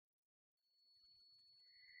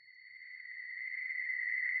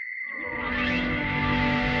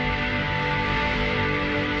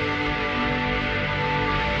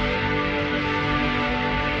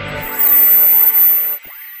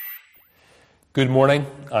Good morning.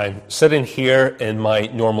 I'm sitting here in my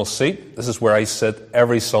normal seat. This is where I sit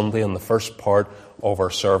every Sunday in the first part of our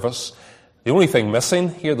service. The only thing missing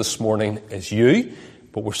here this morning is you,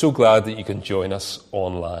 but we're so glad that you can join us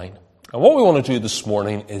online. And what we want to do this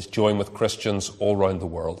morning is join with Christians all around the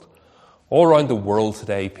world. All around the world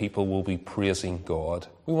today, people will be praising God.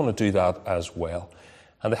 We want to do that as well.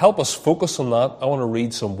 And to help us focus on that, I want to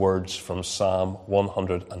read some words from Psalm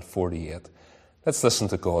 148. Let's listen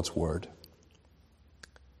to God's word.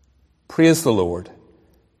 Praise the Lord.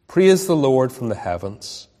 Praise the Lord from the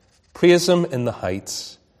heavens. Praise him in the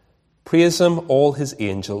heights. Praise him, all his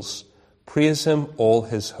angels. Praise him, all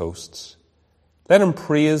his hosts. Let him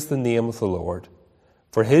praise the name of the Lord,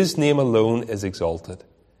 for his name alone is exalted.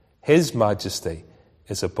 His majesty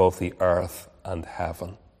is above the earth and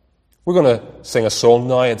heaven. We're going to sing a song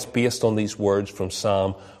now. It's based on these words from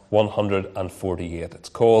Psalm 148. It's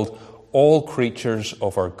called All Creatures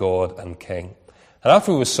of Our God and King. And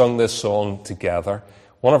after we've sung this song together,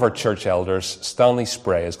 one of our church elders, Stanley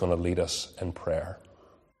Spray, is going to lead us in prayer.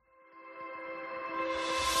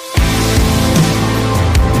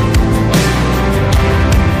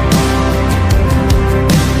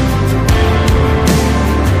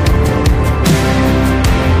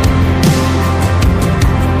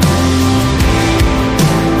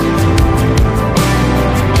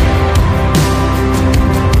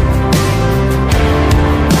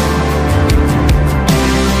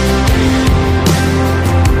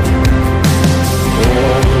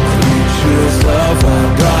 Love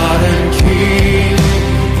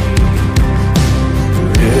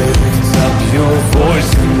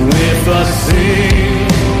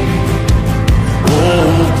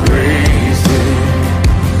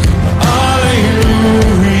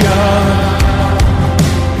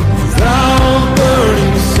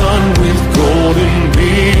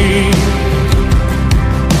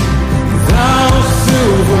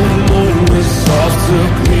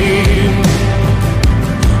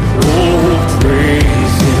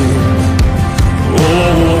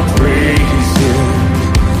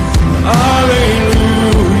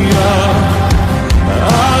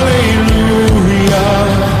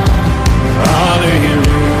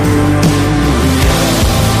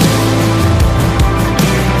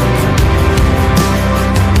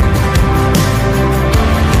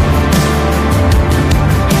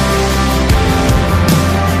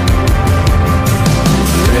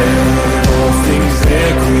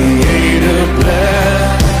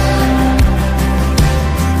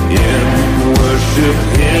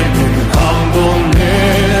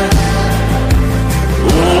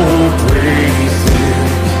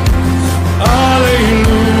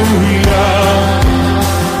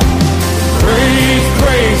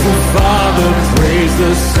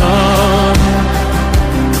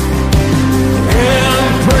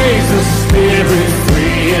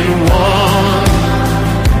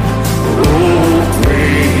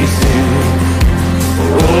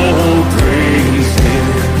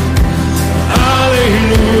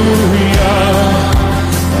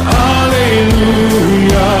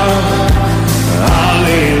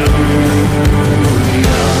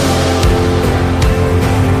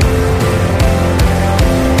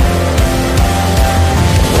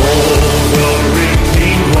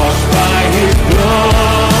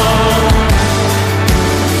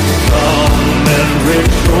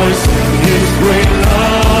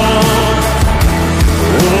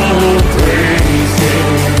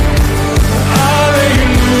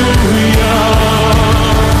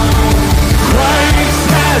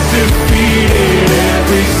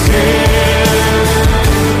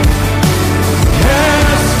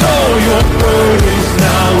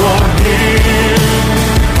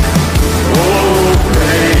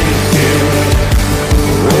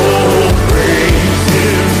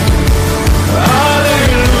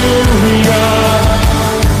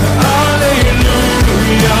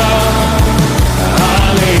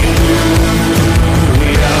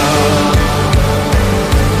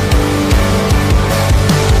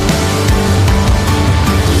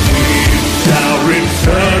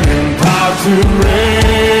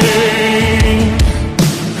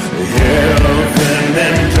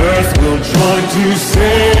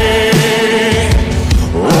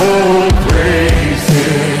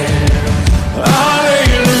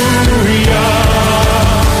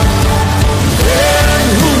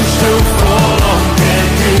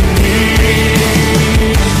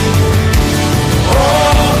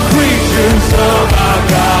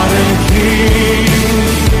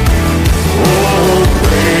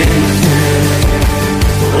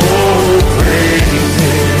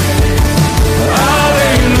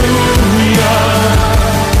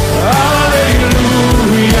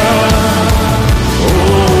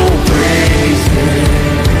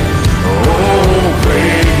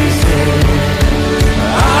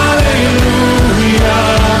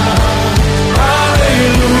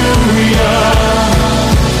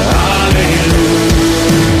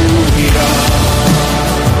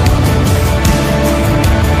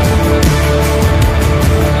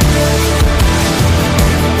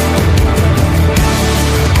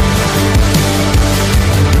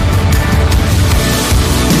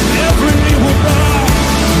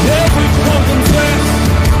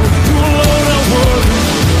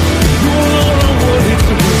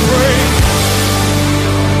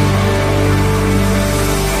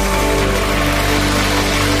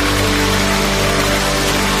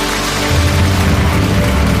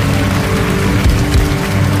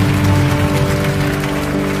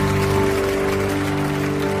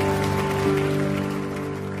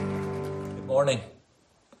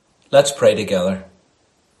Let's pray together.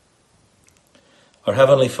 Our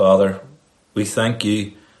Heavenly Father, we thank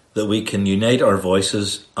you that we can unite our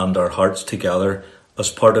voices and our hearts together as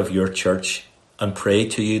part of your church and pray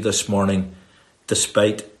to you this morning,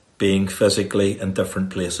 despite being physically in different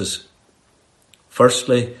places.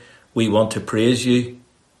 Firstly, we want to praise you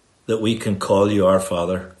that we can call you our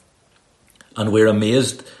Father. And we're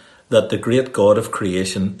amazed that the great God of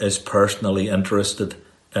creation is personally interested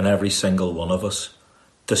in every single one of us,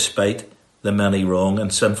 despite the many wrong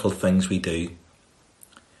and sinful things we do.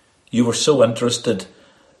 You were so interested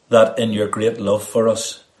that in your great love for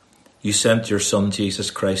us, you sent your Son Jesus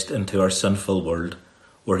Christ into our sinful world,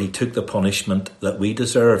 where he took the punishment that we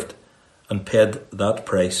deserved and paid that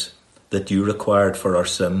price that you required for our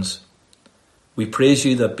sins. We praise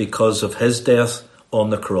you that because of his death on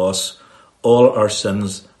the cross, all our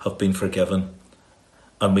sins have been forgiven,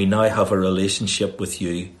 and we now have a relationship with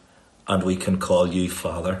you, and we can call you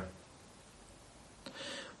Father.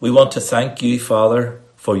 We want to thank you, Father,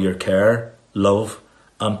 for your care, love,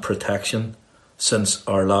 and protection since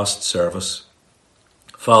our last service.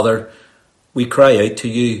 Father, we cry out to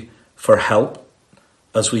you for help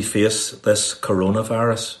as we face this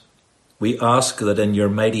coronavirus. We ask that in your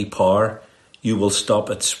mighty power, you will stop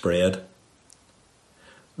its spread.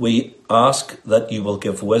 We ask that you will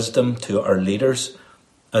give wisdom to our leaders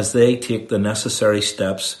as they take the necessary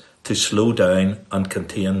steps to slow down and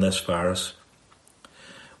contain this virus.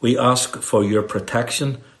 We ask for your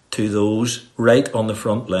protection to those right on the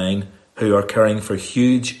front line who are caring for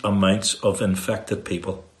huge amounts of infected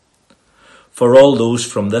people. For all those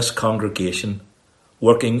from this congregation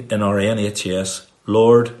working in our NHS,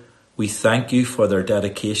 Lord, we thank you for their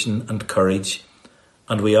dedication and courage,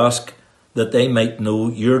 and we ask that they might know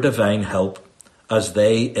your divine help as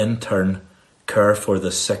they in turn care for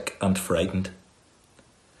the sick and frightened.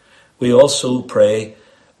 We also pray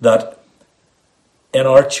that in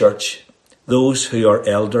our church, those who are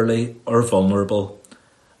elderly or vulnerable,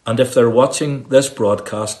 and if they're watching this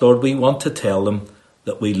broadcast, Lord, we want to tell them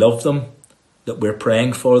that we love them, that we're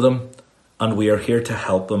praying for them, and we are here to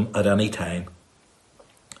help them at any time.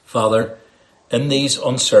 Father, in these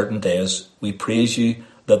uncertain days, we praise you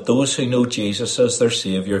that those who know Jesus as their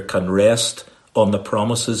Saviour can rest on the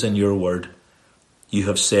promises in your word. You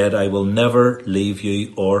have said, I will never leave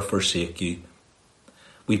you or forsake you.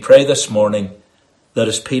 We pray this morning that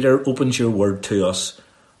as Peter opens your word to us,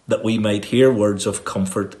 that we might hear words of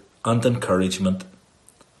comfort and encouragement.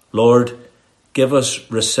 Lord, give us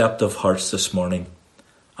receptive hearts this morning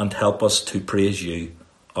and help us to praise you,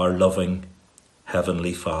 our loving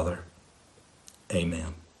Heavenly Father.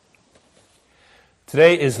 Amen.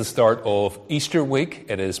 Today is the start of Easter week.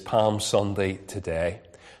 It is Palm Sunday today.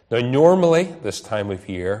 Now, normally this time of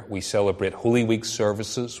year, we celebrate Holy Week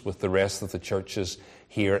services with the rest of the churches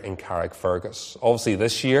here in Carrickfergus. Obviously,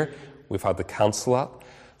 this year, we've had to cancel that.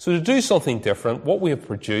 So to do something different, what we have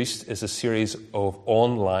produced is a series of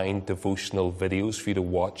online devotional videos for you to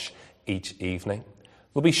watch each evening.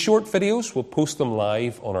 There'll be short videos. We'll post them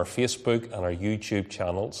live on our Facebook and our YouTube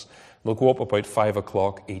channels. They'll go up about 5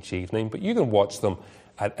 o'clock each evening, but you can watch them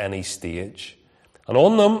at any stage. And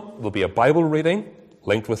on them, there'll be a Bible reading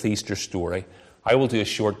linked with the Easter story. I will do a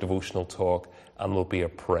short devotional talk, and there'll be a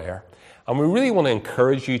prayer. And we really want to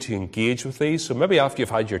encourage you to engage with these. So maybe after you've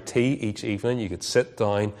had your tea each evening, you could sit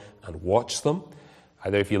down and watch them.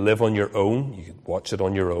 Either if you live on your own, you could watch it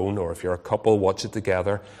on your own, or if you're a couple, watch it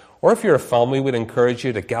together. Or if you're a family, we'd encourage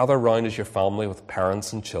you to gather around as your family with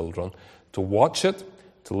parents and children, to watch it,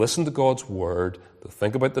 to listen to God's word, to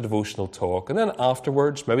think about the devotional talk, and then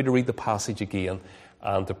afterwards, maybe to read the passage again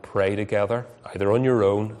and to pray together, either on your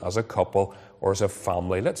own, as a couple, or as a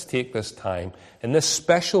family. Let's take this time in this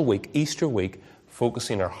special week, Easter week,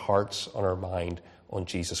 focusing our hearts and our mind on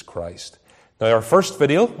Jesus Christ. Now, our first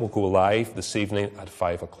video will go live this evening at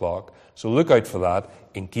 5 o'clock. So look out for that,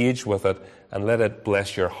 engage with it, and let it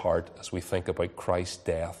bless your heart as we think about Christ's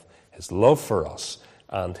death, his love for us,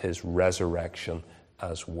 and his resurrection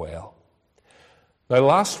as well. Now,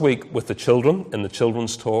 last week with the children, in the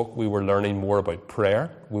children's talk, we were learning more about prayer.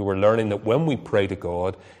 We were learning that when we pray to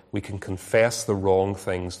God, we can confess the wrong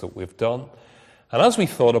things that we've done. And as we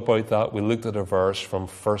thought about that, we looked at a verse from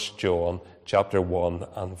 1 John chapter 1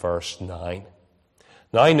 and verse 9.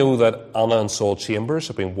 Now, I know that Anna and Saul Chambers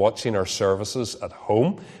have been watching our services at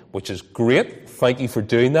home, which is great. Thank you for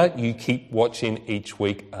doing that. You keep watching each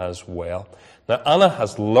week as well. Now, Anna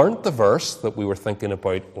has learnt the verse that we were thinking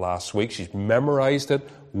about last week. She's memorized it,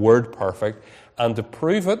 word perfect. And to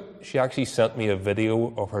prove it, she actually sent me a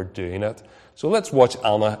video of her doing it. So let's watch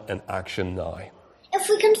Anna in action now. If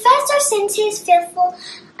we confess our sins, he is faithful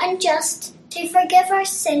and just to forgive our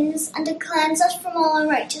sins and to cleanse us from all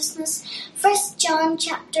unrighteousness. 1 John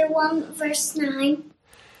chapter 1 verse 9.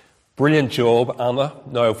 Brilliant job, Anna.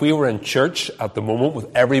 Now, if we were in church at the moment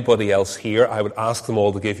with everybody else here, I would ask them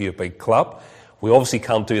all to give you a big clap. We obviously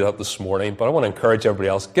can't do that this morning, but I want to encourage everybody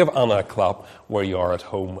else, give Anna a clap where you are at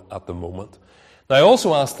home at the moment. Now, I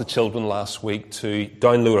also asked the children last week to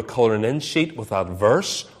download a colouring in sheet with that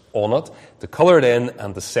verse on it, to colour it in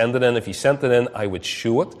and to send it in. If you sent it in, I would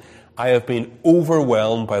show it. I have been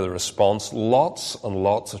overwhelmed by the response. Lots and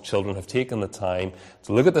lots of children have taken the time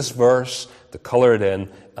to look at this verse, to colour it in,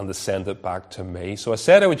 and to send it back to me. So I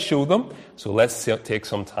said I would show them, so let's take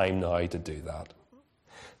some time now to do that.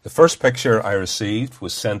 The first picture I received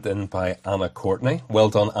was sent in by Anna Courtney. Well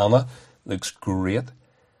done, Anna. Looks great.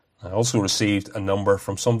 I also received a number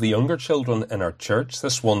from some of the younger children in our church.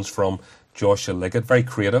 This one's from Joshua Liggett. Very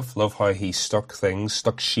creative. Love how he stuck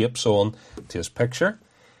shapes on to his picture.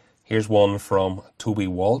 Here's one from Toby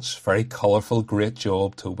Walsh. Very colourful. Great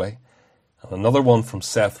job, Toby. And another one from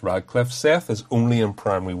Seth Radcliffe. Seth is only in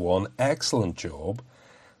primary 1. Excellent job.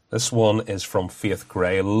 This one is from Faith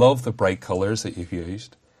Gray. Love the bright colours that you've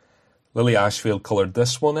used. Lily Ashfield coloured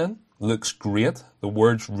this one in. Looks great. The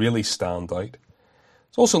words really stand out.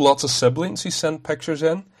 There's also lots of siblings who sent pictures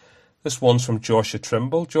in. This one's from Joshua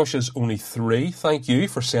Trimble. Joshua's only 3. Thank you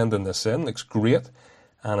for sending this in. Looks great.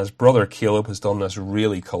 And his brother Caleb has done this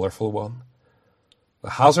really colourful one.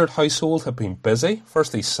 The Hazard household have been busy.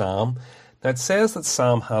 Firstly, Sam. Now, it says that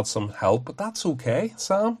Sam had some help, but that's okay,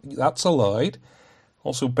 Sam. That's allowed.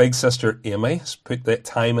 Also, big sister Amy has put the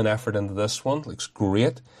time and effort into this one. Looks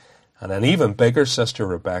great. And then even bigger sister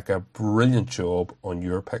Rebecca. Brilliant job on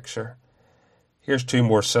your picture. Here's 2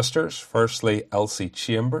 more sisters. Firstly, Elsie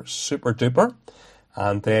Chambers. Super duper.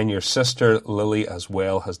 And then your sister Lily as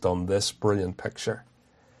well has done this brilliant picture.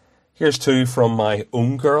 Here's 2 from my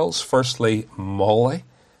own girls. Firstly, Molly.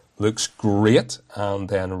 Looks great. And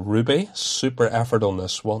then Ruby. Super effort on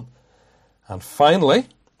this one. And finally,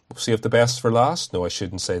 we'll save the best for last. No, I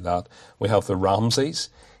shouldn't say that. We have the Ramseys.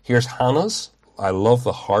 Here's Hannah's. I love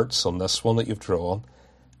the hearts on this one that you've drawn.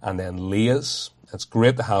 And then Leah's. It's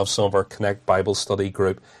great to have some of our Connect Bible Study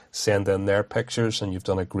group send in their pictures, and you've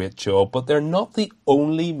done a great job. But they're not the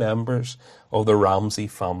only members of the Ramsey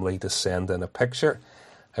family to send in a picture.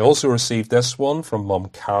 I also received this one from Mum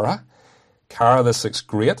Cara. Cara, this looks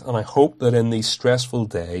great, and I hope that in these stressful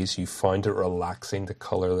days you found it relaxing to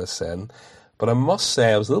colour this in. But I must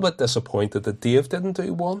say I was a little bit disappointed that Dave didn't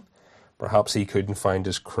do one. Perhaps he couldn't find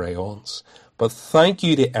his crayons. But thank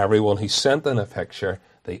you to everyone who sent in a picture.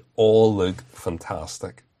 They all look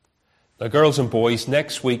fantastic. Now, girls and boys,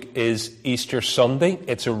 next week is Easter Sunday.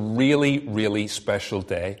 It's a really, really special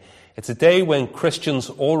day. It's a day when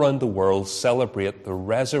Christians all around the world celebrate the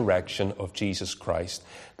resurrection of Jesus Christ.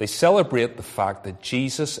 They celebrate the fact that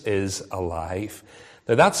Jesus is alive.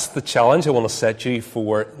 Now, that's the challenge I want to set you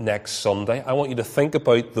for next Sunday. I want you to think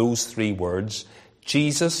about those 3 words.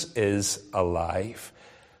 Jesus is alive.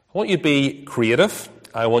 I want you to be creative.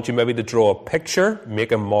 I want you maybe to draw a picture,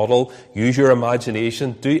 make a model, use your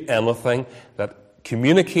imagination, do anything that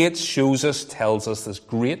communicates, shows us, tells us this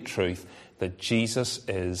great truth that Jesus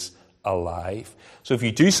is alive. So if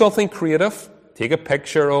you do something creative, take a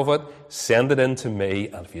picture of it, send it in to me,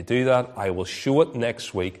 and if you do that, I will show it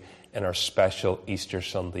next week in our special Easter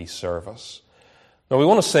Sunday service. Now, we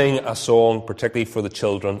want to sing a song particularly for the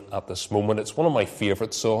children at this moment. It's one of my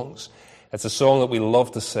favourite songs. It's a song that we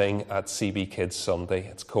love to sing at CB Kids Sunday.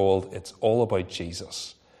 It's called It's All About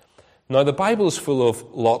Jesus. Now, the Bible is full of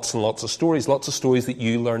lots and lots of stories that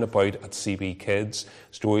you learn about at CB Kids,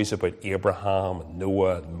 stories about Abraham and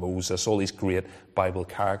Noah and Moses, all these great Bible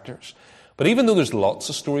characters. But even though there's lots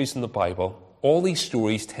of stories in the Bible, all these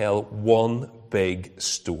stories tell one big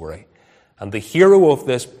story. And the hero of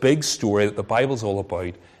this big story that the Bible's all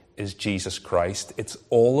about is Jesus Christ. It's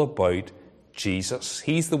all about Jesus.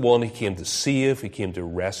 He's the one who came to save, who came to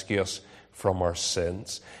rescue us from our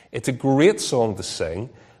sins. It's a great song to sing.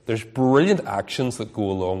 There's brilliant actions that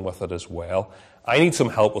go along with it as well. I need some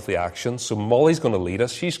help with the actions, so Molly's going to lead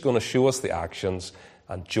us. She's going to show us the actions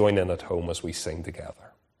and join in at home as we sing together.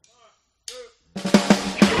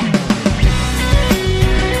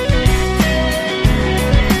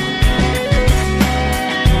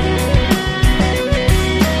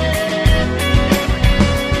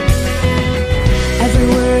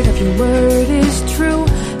 Your word is true.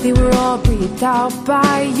 They were all breathed out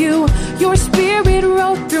by you. Your spirit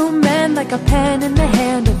wrote through men like a pen in the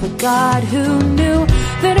hand of a God who knew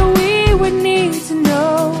that we would need to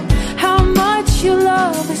know how much you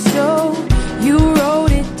love us so. You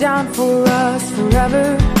wrote it down for us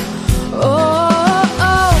forever.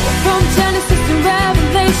 Oh, from Genesis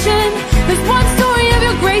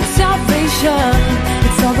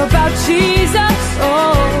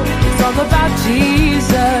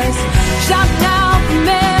Shout now from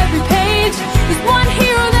every page, there's one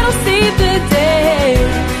hero that'll save the day.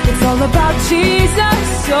 It's all about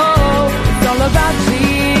Jesus, oh, it's all about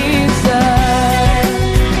Jesus.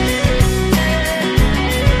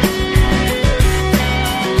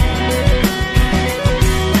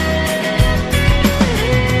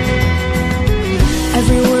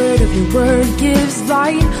 Every word gives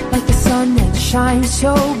light, like the sun that shines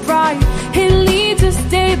so bright. It leads us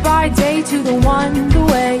day by day to the one, the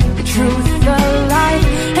way, the truth, the light.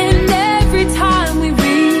 And every time we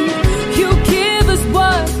read, you give us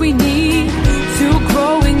what we need to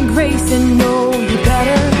grow in grace and know you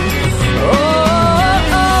better.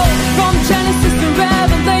 Oh, from Genesis to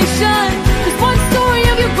Revelation, there's one story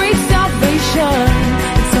of your great salvation.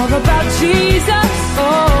 It's all about Jesus,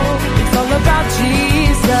 oh, it's all about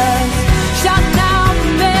Jesus. Shout now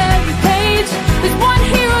from every page, there's one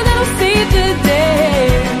hero that'll save the day.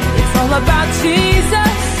 It's all about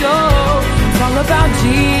Jesus, oh, it's all about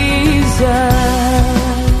Jesus.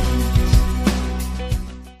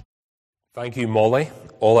 Thank you, Molly.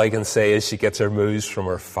 All I can say is she gets her moves from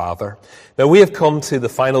her father. Now, we have come to the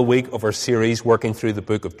final week of our series working through the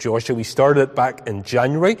book of Joshua. We started it back in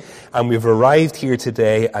January, and we've arrived here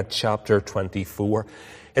today at chapter 24.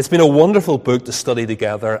 It's been a wonderful book to study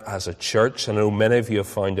together as a church, and I know many of you have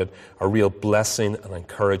found it a real blessing and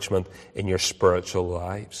encouragement in your spiritual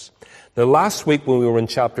lives. Now, last week when we were in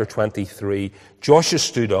chapter 23, Joshua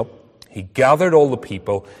stood up, he gathered all the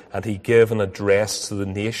people, and he gave an address to the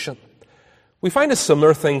nation. We find a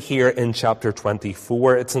similar thing here in chapter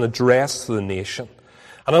 24. It's an address to the nation.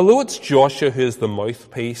 And although it's Joshua who is the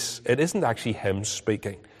mouthpiece, it isn't actually him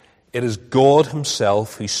speaking. It is God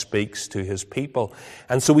himself who speaks to his people.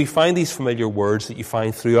 And so we find these familiar words that you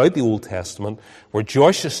find throughout the Old Testament, where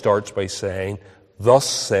Joshua starts by saying, "Thus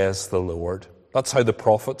says the Lord." That's how the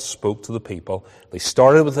prophets spoke to the people. They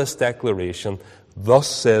started with this declaration, "Thus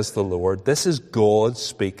says the Lord." This is God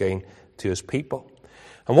speaking to his people.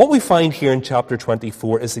 And what we find here in chapter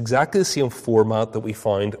 24 is exactly the same format that we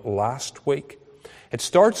found last week. It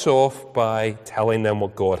starts off by telling them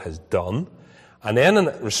what God has done. And then in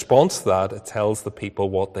response to that, it tells the people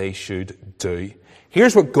what they should do.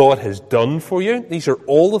 Here's what God has done for you. These are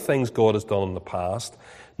all the things God has done in the past.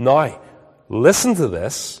 Now, listen to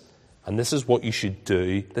this, and this is what you should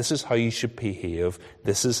do. This is how you should behave.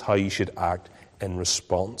 This is how you should act in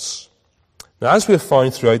response. Now, as we have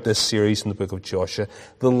found throughout this series in the book of Joshua,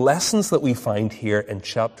 the lessons that we find here in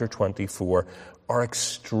chapter 24 are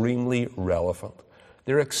extremely relevant.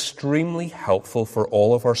 They're extremely helpful for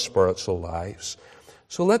all of our spiritual lives.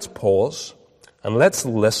 So let's pause and let's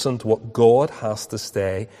listen to what God has to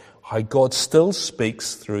say, how God still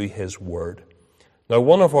speaks through his word. Now,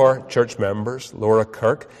 one of our church members, Laura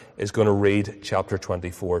Kirk, is going to read chapter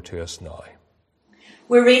 24 to us now.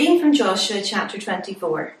 We're reading from Joshua chapter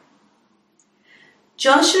 24.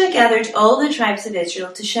 Joshua gathered all the tribes of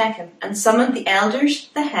Israel to Shechem and summoned the elders,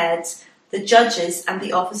 the heads, the judges, and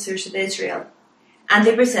the officers of Israel. And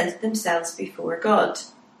they presented themselves before God.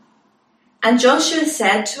 And Joshua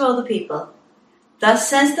said to all the people, "Thus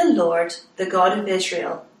says the Lord, the God of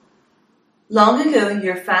Israel. Long ago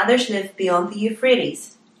your fathers lived beyond the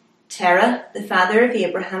Euphrates, Terah, the father of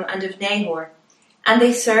Abraham and of Nahor, and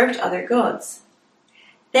they served other gods.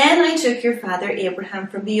 Then I took your father Abraham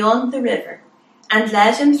from beyond the river, and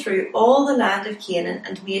led him through all the land of Canaan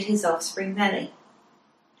and made his offspring many.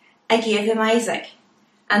 I gave him Isaac,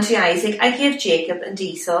 and to Isaac I gave Jacob and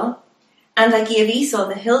Esau, and I gave Esau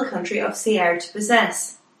the hill country of Seir to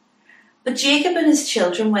possess. But Jacob and his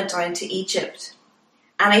children went down to Egypt.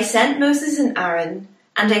 And I sent Moses and Aaron,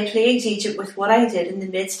 and I plagued Egypt with what I did in the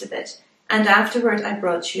midst of it, and afterward I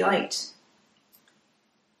brought you out.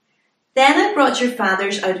 Then I brought your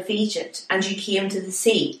fathers out of Egypt, and you came to the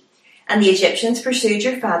sea, and the Egyptians pursued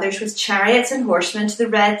your fathers with chariots and horsemen to the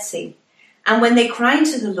Red Sea. And when they cried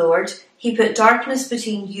to the Lord, he put darkness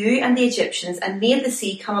between you and the Egyptians, and made the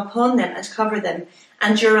sea come upon them and cover them,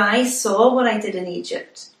 and your eyes saw what I did in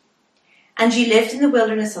Egypt. And you lived in the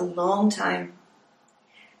wilderness a long time.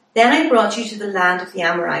 Then I brought you to the land of the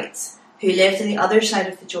Amorites, who lived on the other side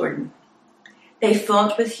of the Jordan. They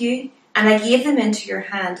fought with you, and I gave them into your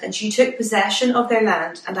hand, and you took possession of their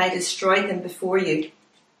land, and I destroyed them before you.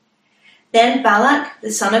 Then Balak,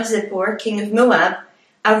 the son of Zippor, king of Moab,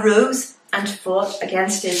 arose and fought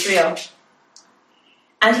against Israel.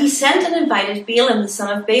 And he sent and invited Balaam, the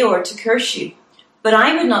son of Beor, to curse you, but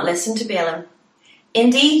I would not listen to Balaam.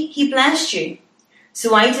 Indeed, he blessed you,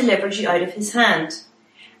 so I delivered you out of his hand.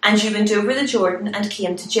 And you went over the Jordan and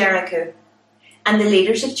came to Jericho. and the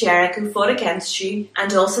leaders of Jericho fought against you,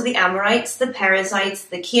 and also the Amorites, the Perizzites,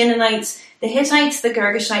 the Canaanites, the Hittites, the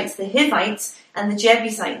Girgashites, the Hivites, and the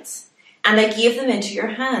Jebusites, and I gave them into your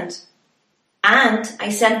hand. And I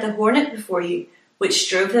sent the hornet before you, which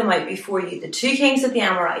drove them out before you, the 2 kings of the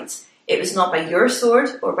Amorites. It was not by your sword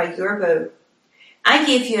or by your bow. I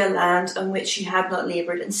gave you a land on which you had not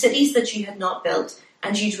laboured, and cities that you had not built,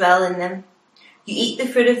 and you dwell in them. You eat the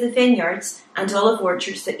fruit of the vineyards and olive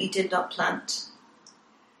orchards that you did not plant.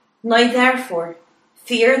 Now therefore,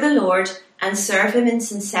 fear the Lord and serve him in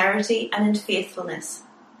sincerity and in faithfulness.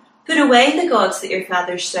 Put away the gods that your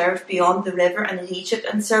fathers served beyond the river and in Egypt,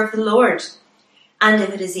 and serve the Lord. And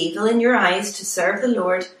if it is evil in your eyes to serve the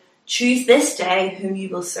Lord, choose this day whom you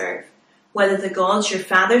will serve, whether the gods your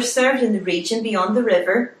fathers served in the region beyond the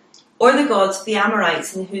river, or the gods of the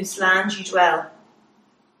Amorites in whose land you dwell.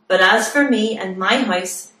 But as for me and my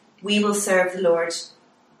house, we will serve the Lord.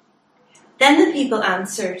 Then the people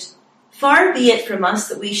answered, Far be it from us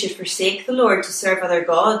that we should forsake the Lord to serve other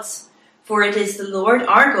gods. For it is the Lord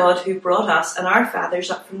our God who brought us and our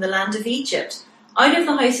fathers up from the land of Egypt, out of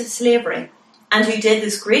the house of slavery, and who did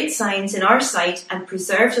those great signs in our sight and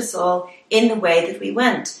preserved us all in the way that we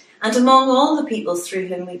went, and among all the peoples through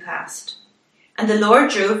whom we passed. And the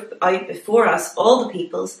Lord drove out before us all the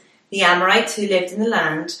peoples, the Amorites who lived in the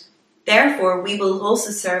land. Therefore we will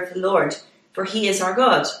also serve the Lord, for he is our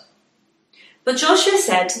God. But Joshua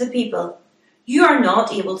said to the people, You are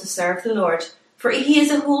not able to serve the Lord, for he is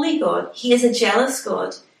a holy God, he is a jealous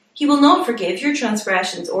God. He will not forgive your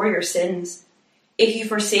transgressions or your sins. If you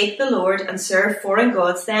forsake the Lord and serve foreign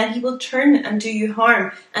gods, then he will turn and do you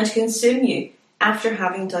harm and consume you after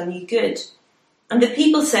having done you good. And the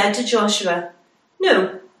people said to Joshua,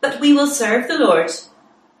 No, but we will serve the Lord.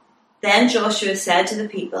 Then Joshua said to the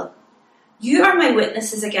people, You are my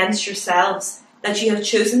witnesses against yourselves, that you have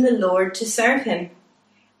chosen the Lord to serve him.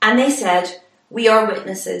 And they said, We are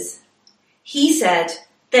witnesses. He said,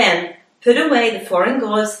 Then put away the foreign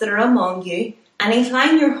gods that are among you, and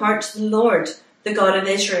incline your heart to the Lord, the God of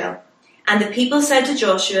Israel. And the people said to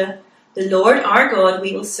Joshua, The Lord our God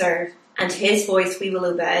we will serve, and his voice we will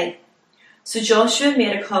obey. So Joshua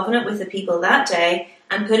made a covenant with the people that day,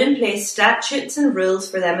 and put in place statutes and rules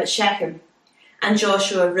for them at Shechem. And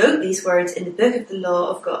Joshua wrote these words in the book of the law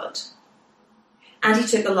of God. And he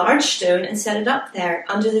took a large stone and set it up there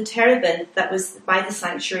under the terebinth that was by the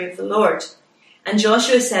sanctuary of the Lord. And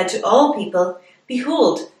Joshua said to all people,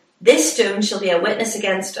 Behold, this stone shall be a witness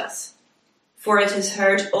against us, for it has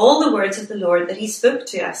heard all the words of the Lord that he spoke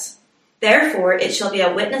to us. Therefore it shall be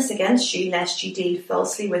a witness against you, lest you deal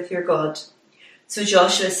falsely with your God. So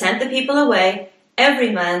Joshua sent the people away,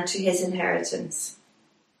 every man to his inheritance.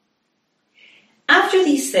 After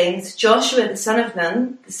these things, Joshua the son of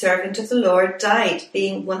Nun, the servant of the Lord, died,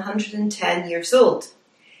 being 110 years old.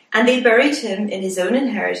 And they buried him in his own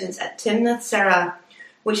inheritance at Timnath-Serah,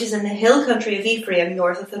 which is in the hill country of Ephraim,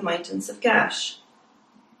 north of the mountains of Gash.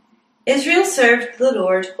 Israel served the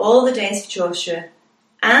Lord all the days of Joshua,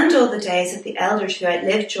 and all the days of the elders who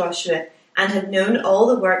outlived Joshua, and had known all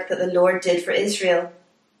the work that the Lord did for Israel.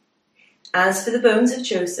 As for the bones of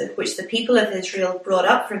Joseph, which the people of Israel brought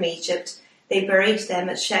up from Egypt, they buried them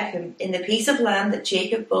at Shechem, in the piece of land that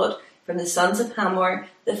Jacob bought from the sons of Hamor,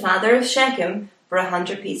 the father of Shechem, for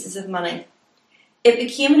 100 pieces of money. It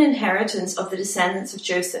became an inheritance of the descendants of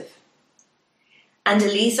Joseph. And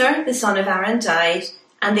Eleazar, the son of Aaron, died,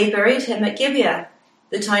 and they buried him at Gibeah,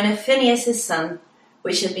 the town of Phinehas his son,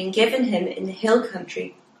 which had been given him in the hill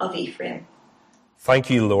country of Ephraim. Thank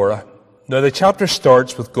you, Laura. Now, the chapter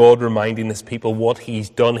starts with God reminding his people what he's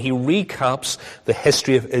done. He recaps the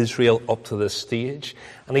history of Israel up to this stage,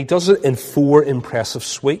 and he does it in 4 impressive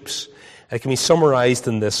sweeps. It can be summarized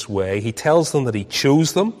in this way. He tells them that he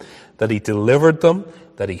chose them, that he delivered them,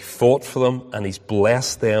 that he fought for them, and he's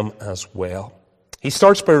blessed them as well. He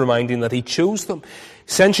starts by reminding that he chose them.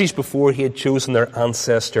 Centuries before, he had chosen their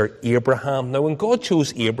ancestor Abraham. Now, when God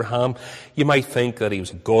chose Abraham, you might think that he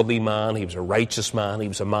was a godly man, he was a righteous man, he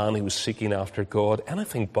was a man who was seeking after God.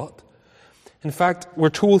 Anything but. In fact, we're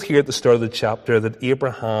told here at the start of the chapter that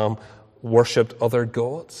Abraham worshipped other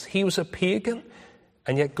gods. He was a pagan,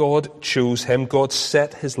 and yet God chose him. God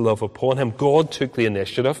set his love upon him. God took the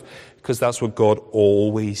initiative, because that's what God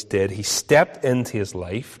always did. He stepped into his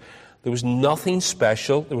life. There was nothing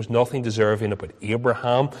special, there was nothing deserving about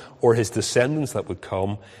Abraham or his descendants that would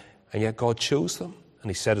come, and yet God chose them, and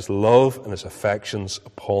he set his love and his affections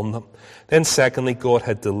upon them. Then secondly, God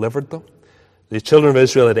had delivered them. The children of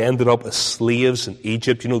Israel had ended up as slaves in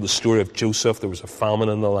Egypt. You know the story of Joseph. There was a famine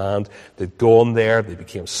in the land. They'd gone there, they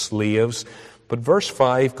became slaves. But verse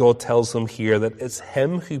 5, God tells them here that it's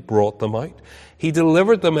him who brought them out. He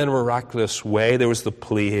delivered them in a miraculous way. There was the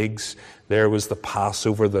plagues, there was the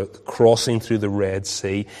Passover, the crossing through the Red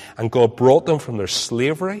Sea, and God brought them from their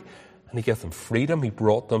slavery, and He gave them freedom. He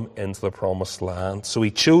brought them into the promised land. So He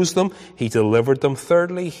chose them, He delivered them.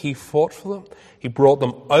 Thirdly, He fought for them. He brought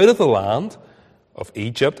them out of the land of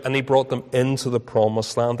Egypt, and He brought them into the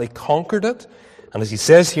promised land. They conquered it. And as He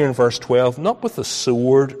says here in verse 12, not with the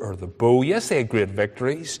sword or the bow. Yes, they had great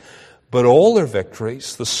victories, but all their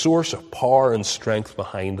victories, the source of power and strength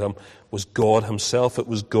behind them, was God Himself. It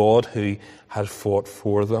was God who had fought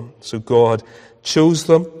for them. So God chose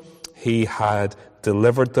them. He had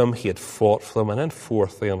delivered them. He had fought for them. And then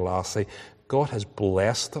fourthly and lastly, God has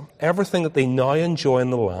blessed them. Everything that they now enjoy in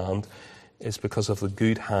the land is because of the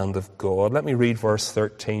good hand of God. Let me read verse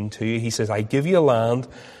 13 to you. He says, I give you a land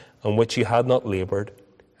on which you had not laboured,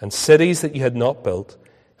 and cities that you had not built,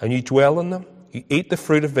 and you dwell in them. You eat the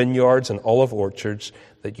fruit of vineyards and olive orchards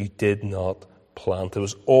that you did not plant. It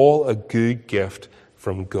was all a good gift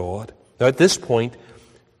from God. Now at this point,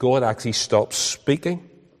 God actually stops speaking,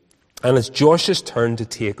 and it's Joshua's turn to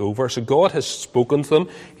take over. So God has spoken to them.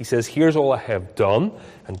 He says, here's all I have done.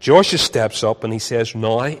 And Joshua steps up and he says,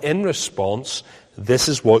 now, in response, this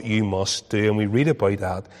is what you must do. And we read about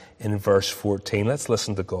that in verse 14. Let's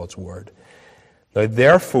listen to God's word. Now,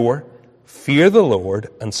 therefore, fear the Lord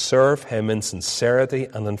and serve Him in sincerity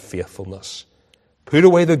and in faithfulness. Put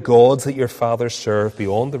away the gods that your fathers served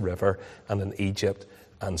beyond the river and in Egypt,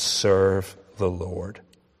 and serve the Lord.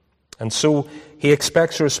 And so He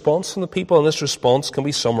expects a response from the people, and this response can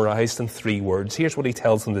be summarized in 3 words. Here's what He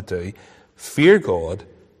tells them to do. Fear God,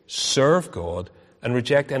 serve God, and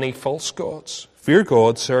reject any false gods. Fear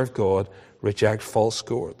God, serve God, reject false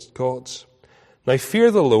gods. Now, fear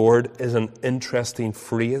the Lord is an interesting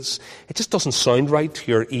phrase. It just doesn't sound right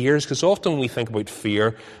to your ears, because often when we think about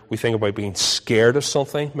fear, we think about being scared of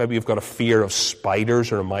something. Maybe you've got a fear of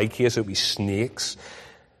spiders, or in my case, it would be snakes.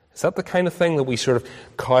 Is that the kind of thing that we sort of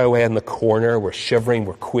cow away in the corner, we're shivering,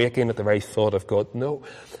 we're quaking at the very thought of God? No.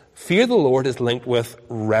 Fear the Lord is linked with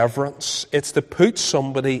reverence. It's to put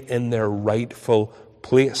somebody in their rightful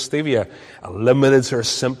place. To give you a limited or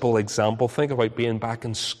simple example, think about being back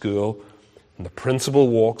in school and the principal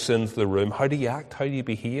walks into the room. How do you act? How do you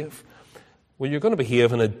behave? Well, you're going to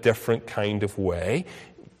behave in a different kind of way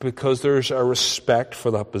because there's a respect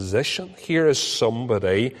for that position. Here is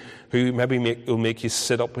somebody who maybe will make you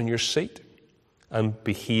sit up in your seat and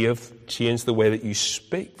behave, change the way that you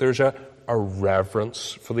speak. There's a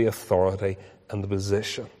reverence for the authority and the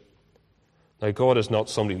position. Now, God is not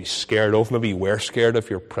somebody to be scared of. Maybe you were scared of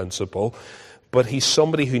your principal, but He's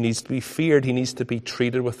somebody who needs to be feared. He needs to be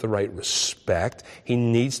treated with the right respect. He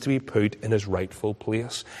needs to be put in His rightful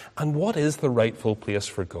place. And what is the rightful place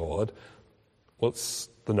for God? Well, it's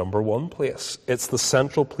the number one place. It's the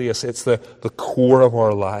central place. It's the core of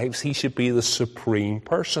our lives. He should be the supreme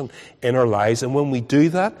person in our lives. And when we do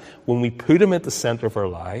that, when we put Him at the center of our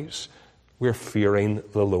lives, we're fearing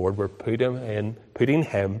the Lord. We're putting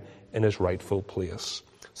Him in His rightful place.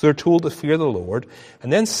 So they're told to fear the Lord.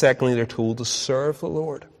 And then secondly, they're told to serve the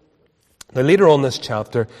Lord. Now later on in this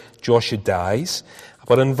chapter, Joshua dies.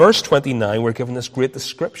 But in verse 29, we're given this great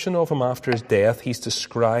description of him after his death. He's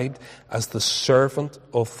described as the servant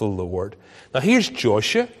of the Lord. Now here's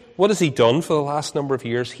Joshua. What has he done for the last number of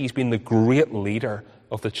years? He's been the great leader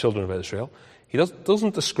of the children of Israel. He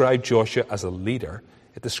doesn't describe Joshua as a leader.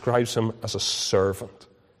 It describes him as a servant.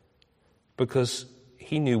 Because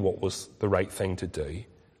he knew what was the right thing to do.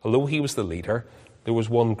 Although he was the leader, there was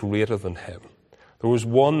one greater than him. There was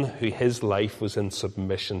one who his life was in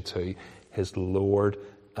submission to, his Lord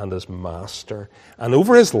and his Master. And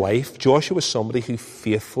over his life, Joshua was somebody who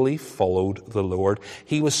faithfully followed the Lord.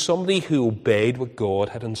 He was somebody who obeyed what God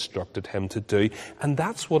had instructed him to do. And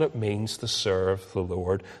that's what it means to serve the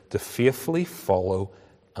Lord, to faithfully follow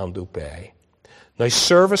and obey. Now,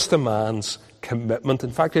 service demands commitment.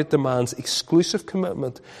 In fact, it demands exclusive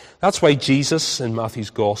commitment. That's why Jesus, in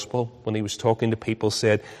Matthew's Gospel, when he was talking to people,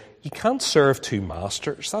 said, you can't serve 2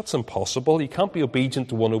 masters. That's impossible. You can't be obedient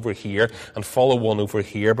to one over here and follow one over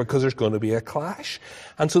here because there's going to be a clash.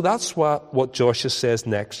 And so that's what Joshua says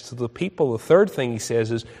next to the people. The third thing he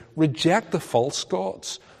says is, reject the false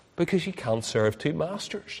gods because you can't serve 2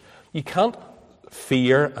 masters. You can't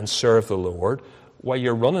fear and serve the Lord while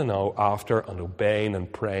you're running out after and obeying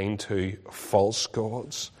and praying to false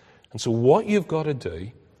gods. And so what you've got to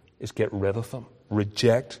do is get rid of them.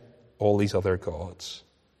 Reject all these other gods.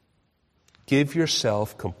 Give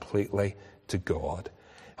yourself completely to God.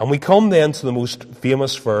 And we come then to the most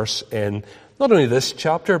famous verse in Not only this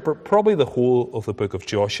chapter, but probably the whole of the book of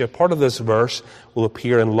Joshua. Part of this verse will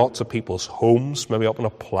appear in lots of people's homes, maybe up on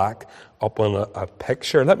a plaque, up on a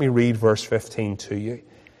picture. Let me read verse 15 to you.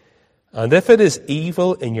 And if it is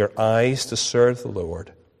evil in your eyes to serve the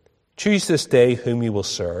Lord, choose this day whom you will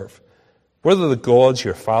serve, whether the gods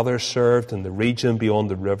your fathers served in the region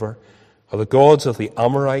beyond the river, or the gods of the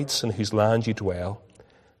Amorites in whose land you dwell.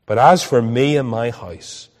 But as for me and my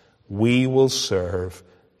house, we will serve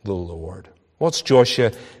the Lord. What's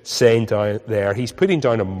Joshua saying down there? He's putting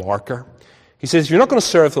down a marker. He says, you're not going to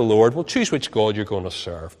serve the Lord. Well, choose which God you're going to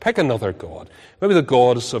serve. Pick another God. Maybe the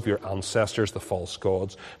gods of your ancestors, the false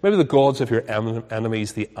gods. Maybe the gods of your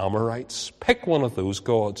enemies, the Amorites. Pick one of those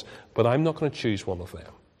gods, but I'm not going to choose one of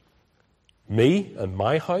them. Me and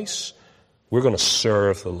my house, we're going to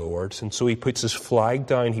serve the Lord. And so he puts his flag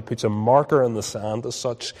down. He puts a marker in the sand as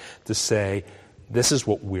such to say, this is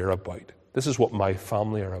what we're about. This is what my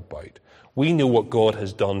family are about. We know what God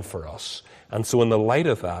has done for us. And so in the light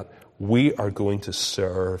of that, we are going to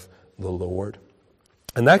serve the Lord.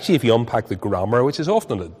 And actually, if you unpack the grammar, which is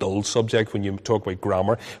often a dull subject when you talk about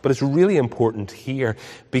grammar, but it's really important here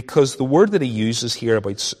because the word that he uses here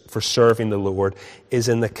for serving the Lord is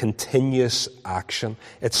in the continuous action.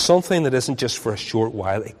 It's something that isn't just for a short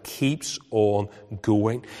while. It keeps on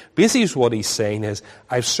going. Basically, what he's saying is,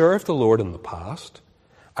 I've served the Lord in the past.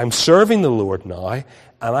 I'm serving the Lord now,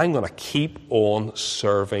 and I'm going to keep on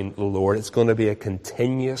serving the Lord. It's going to be a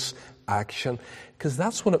continuous action, because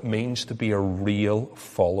that's what it means to be a real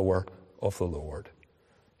follower of the Lord.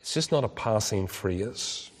 It's just not a passing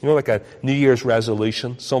phrase. You know, like a New Year's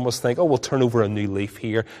resolution. Some of us think, we'll turn over a new leaf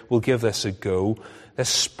here. We'll give this a go. This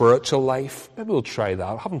spiritual life, maybe we'll try that.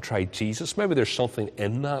 I haven't tried Jesus. Maybe there's something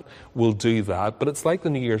in that. We'll do that. But it's like the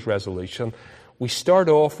New Year's resolution. We start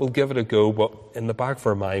off, we'll give it a go, but in the back of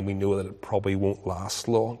our mind, we know that it probably won't last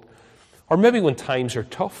long. Or maybe when times are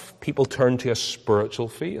tough, people turn to a spiritual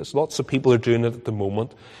phase. Lots of people are doing it at the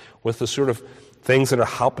moment with the sort of things that are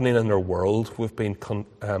happening in our world. We've been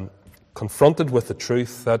confronted with the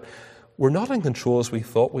truth that we're not in control as we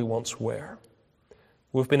thought we once were.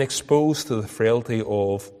 We've been exposed to the frailty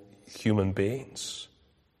of human beings.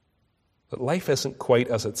 That life isn't quite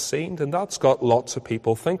as it seemed, and that's got lots of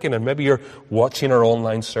people thinking. And maybe you're watching our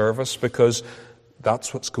online service because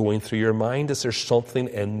that's what's going through your mind. Is there something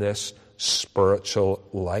in this spiritual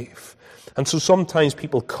life? And so sometimes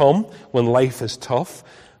people come when life is tough,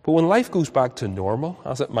 but when life goes back to normal,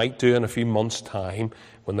 as it might do in a few months' time,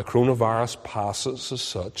 when the coronavirus passes as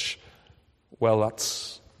such, well,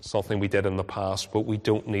 that's something we did in the past, but we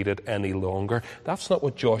don't need it any longer. That's not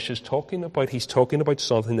what Josh is talking about. He's talking about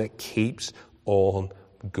something that keeps on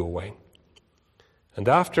going. And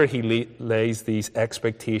after he lays these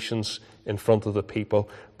expectations in front of the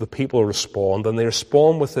people respond, and they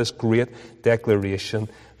respond with this great declaration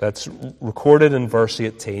that's recorded in verse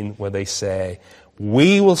 18, where they say,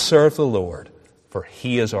 we will serve the Lord, for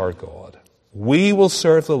he is our God. We will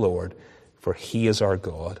serve the Lord, for he is our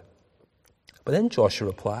God. But then Joshua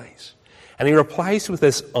replies. And he replies with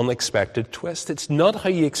this unexpected twist. It's not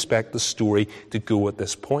how you expect the story to go at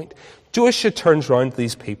this point. Joshua turns around to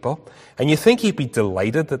these people, and you think he'd be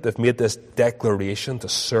delighted that they've made this declaration to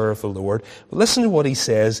serve the Lord. But listen to what he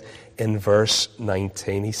says in verse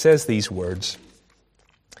 19. He says these words.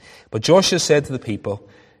 But Joshua said to the people,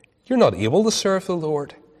 you're not able to serve the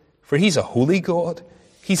Lord, for he's a holy God.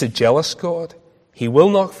 He's a jealous God. He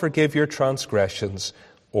will not forgive your transgressions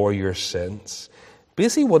or your sins.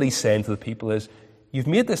 Basically what he's saying to the people is, you've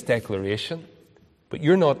made this declaration, but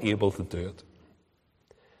you're not able to do it.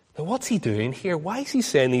 Now what's he doing here? Why is he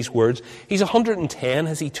saying these words? He's 110.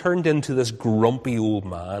 Has he turned into this grumpy old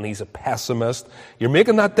man? He's a pessimist. You're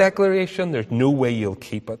making that declaration, there's no way you'll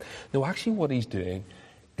keep it. No, actually what he's doing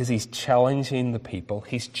is he's challenging the people.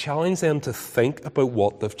 He's challenging them to think about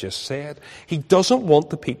what they've just said. He doesn't want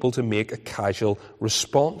the people to make a casual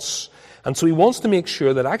response. And so he wants to make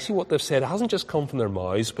sure that actually what they've said hasn't just come from their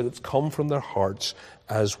mouths, but it's come from their hearts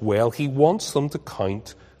as well. He wants them to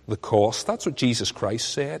count the cost. That's what Jesus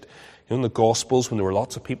Christ said. You know, in the Gospels, when there were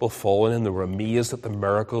lots of people following him, they were amazed at the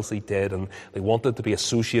miracles he did, and they wanted to be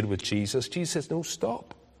associated with Jesus. Jesus says, no,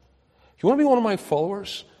 stop. If you want to be one of my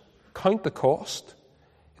followers, count the cost.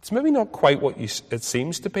 It's maybe not quite what it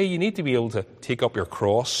seems to be. You need to be able to take up your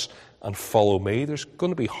cross and follow me. There's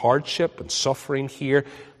going to be hardship and suffering here.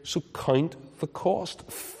 So count the cost.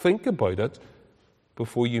 Think about it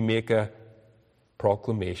before you make a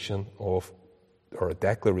proclamation or a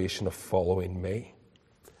declaration of following me.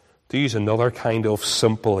 To use another kind of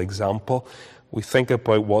simple example, we think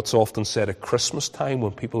about what's often said at Christmas time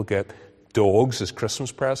when people get dogs as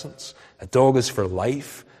Christmas presents. A dog is for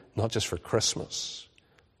life. not just for Christmas.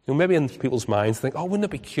 Maybe in people's minds think, oh, wouldn't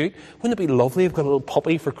it be cute? Wouldn't it be lovely if we've got a little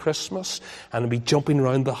puppy for Christmas and it'd be jumping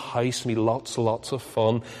around the house and be lots of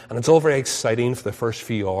fun, and it's all very exciting for the first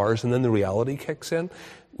few hours, and then the reality kicks in.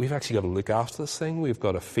 We've actually got to look after this thing. We've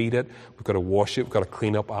got to feed it. We've got to wash it. We've got to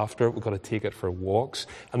clean up after it. We've got to take it for walks.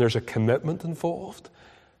 And there's a commitment involved.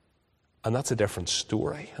 And that's a different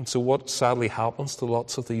story. And so what sadly happens to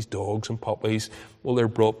lots of these dogs and puppies, well, they're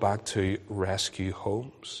brought back to rescue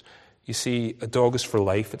homes. You see, a dog is for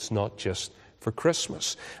life. It's not just for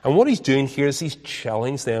Christmas. And what he's doing here is he's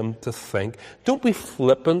challenging them to think. Don't be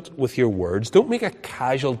flippant with your words. Don't make a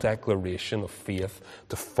casual declaration of faith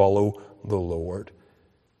to follow the Lord.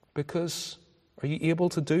 Because are you able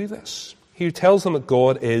to do this? He tells them that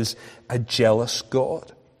God is a jealous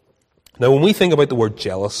God. Now, when we think about the word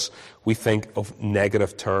jealous, we think of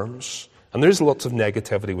negative terms. And there's lots of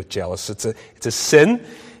negativity with jealous. It's a sin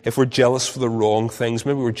if we're jealous for the wrong things.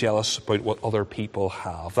 Maybe we're jealous about what other people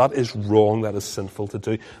have. That is wrong. That is sinful to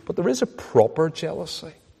do. But there is a proper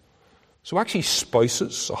jealousy. So actually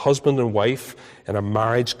spouses, a husband and wife in a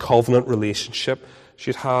marriage covenant relationship,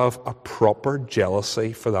 should have a proper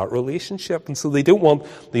jealousy for that relationship. And so they don't want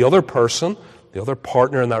the other person, the other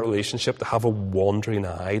partner in that relationship, to have a wandering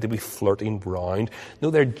eye, to be flirting around. No,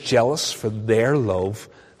 they're jealous for their love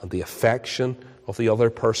and the affection of the other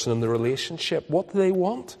person in the relationship. What do they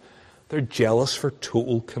want? They're jealous for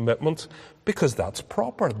total commitment because that's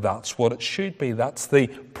proper. That's what it should be. That's the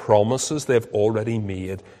promises they've already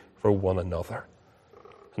made for one another.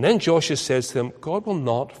 And then Joshua says to them, God will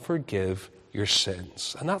not forgive your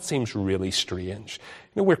sins. And that seems really strange.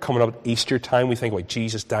 We're coming up at Easter time. We think about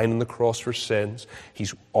Jesus dying on the cross for sins.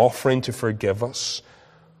 He's offering to forgive us.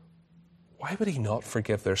 Why would he not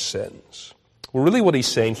forgive their sins? Well, really what he's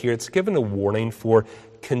saying here, it's given a warning for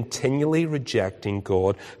continually rejecting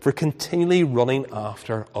God, for continually running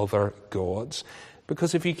after other gods.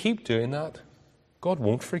 Because if you keep doing that, God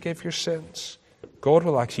won't forgive your sins. God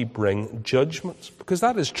will actually bring judgment, because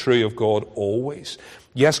that is true of God always.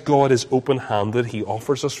 Yes, God is open-handed. He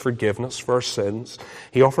offers us forgiveness for our sins.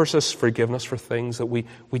 He offers us forgiveness for things that we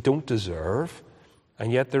don't deserve.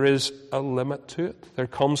 And yet there is a limit to it. There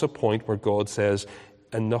comes a point where God says,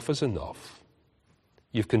 enough is enough.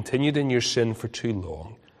 You've continued in your sin for too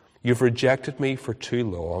long. You've rejected me for too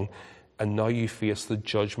long. And now you face the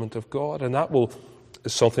judgment of God. And that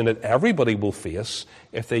is something that everybody will face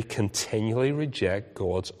if they continually reject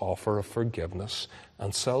God's offer of forgiveness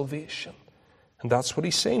and salvation. And that's what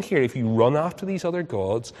he's saying here. If you run after these other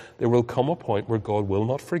gods, there will come a point where God will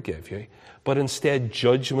not forgive you, but instead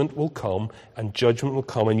judgment will come, and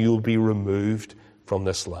you will be removed from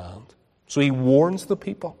this land. So he warns the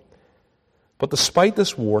people. But despite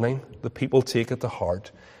this warning, the people take it to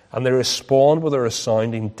heart, and they respond with a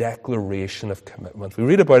resounding declaration of commitment. We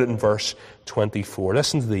read about it in verse 24.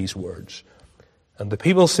 Listen to these words. And the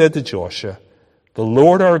people said to Joshua, the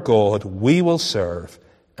Lord our God we will serve,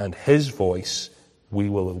 and his voice we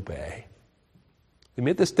will obey. They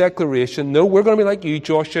made this declaration, no, we're going to be like you,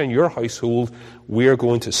 Joshua, and your household. We're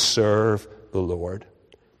going to serve the Lord.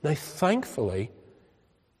 Now, thankfully,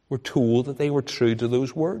 we're told that they were true to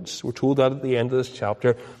those words. We're told that at the end of this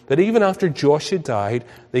chapter, that even after Joshua died,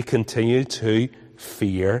 they continued to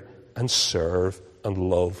fear and serve and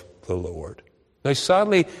love the Lord. Now,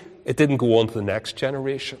 sadly, it didn't go on to the next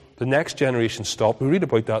generation. The next generation stopped. We read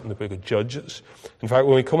about that in the book of Judges. In fact,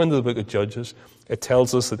 when we come into the book of Judges, it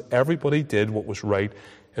tells us that everybody did what was right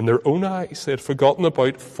in their own eyes. They had forgotten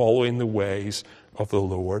about following the ways of the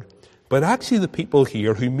Lord. But actually the people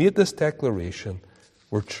here who made this declaration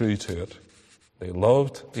were true to it. They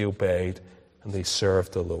loved, they obeyed, and they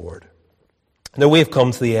served the Lord. Now we have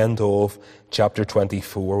come to the end of chapter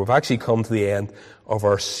 24. We've actually come to the end of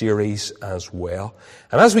our series as well.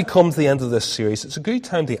 And as we come to the end of this series, it's a good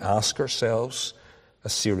time to ask ourselves a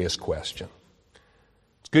serious question.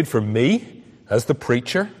 It's good for me, as the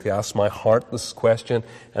preacher, to ask my heart this question,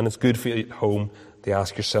 and it's good for you at home to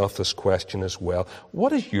ask yourself this question as well.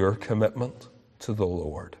 What is your commitment to the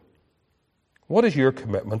Lord? What is your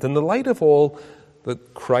commitment? In the light of all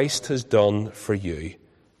that Christ has done for you,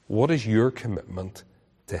 what is your commitment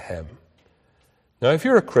to him? Now, if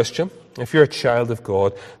you're a Christian, if you're a child of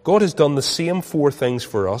God, God has done the same 4 things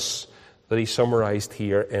for us that he summarized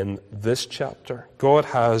here in this chapter. God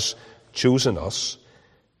has chosen us,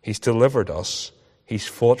 he's delivered us, he's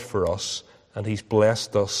fought for us, and he's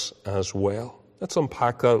blessed us as well. Let's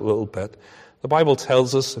unpack that a little bit. The Bible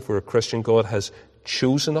tells us, if we're a Christian, God has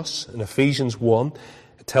chosen us. In Ephesians 1,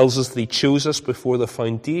 it tells us that he chose us before the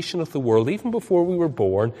foundation of the world. Even before we were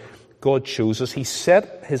born, God chose us. He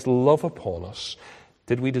set his love upon us.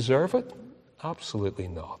 Did we deserve it? Absolutely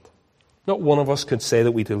not. Not one of us could say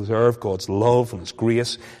that we deserve God's love and His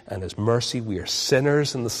grace and His mercy. We are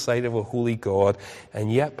sinners in the sight of a holy God,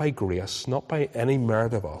 and yet by grace, not by any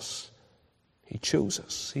merit of us, He chose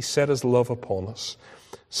us. He set His love upon us.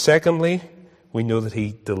 Secondly, we know that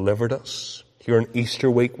He delivered us. Here on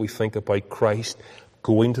Easter week, we think about Christ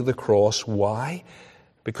going to the cross. Why?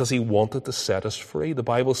 Because He wanted to set us free. The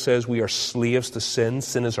Bible says we are slaves to sin.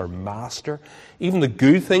 Sin is our master. Even the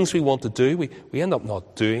good things we want to do, we end up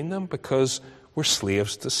not doing them because we're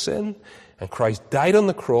slaves to sin. And Christ died on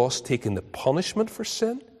the cross, taking the punishment for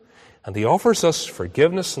sin. And He offers us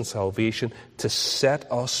forgiveness and salvation to set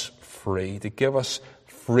us free, to give us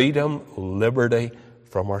freedom, liberty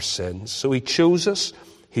from our sins. So He chose us.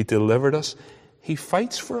 He delivered us. He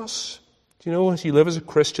fights for us. Do you know, as you live as a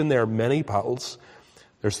Christian, there are many battles.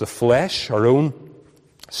 There's the flesh, our own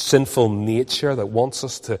sinful nature that wants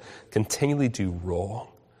us to continually do wrong.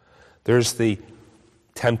 There's the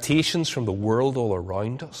temptations from the world all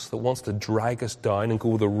around us that wants to drag us down and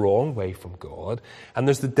go the wrong way from God. And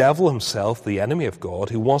there's the devil himself, the enemy of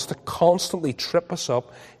God, who wants to constantly trip us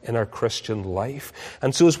up in our Christian life.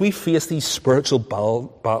 And so as we face these spiritual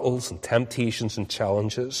battles and temptations and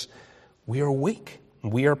challenges, we are weak.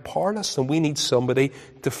 We are powerless, and we need somebody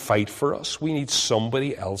to fight for us. We need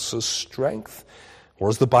somebody else's strength. Or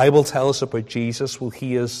as the Bible tells us about Jesus, well,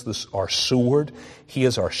 He is our sword. He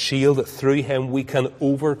is our shield, that through Him we can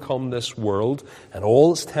overcome this world and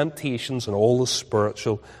all its temptations and all the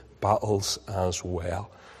spiritual battles as well.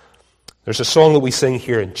 There's a song that we sing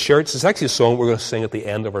here in church. It's actually a song we're going to sing at the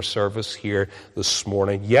end of our service here this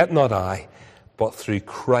morning. Yet not I, but through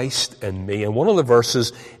Christ in me. And one of the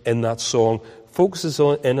verses in that song focuses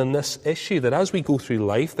on this issue, that as we go through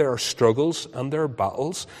life, there are struggles and there are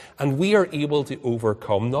battles, and we are able to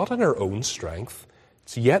overcome, not in our own strength.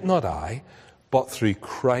 It's yet not I, but through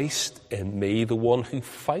Christ in me, the one who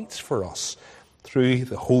fights for us, through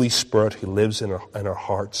the Holy Spirit who lives in our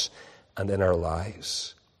hearts and in our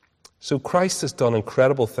lives. So Christ has done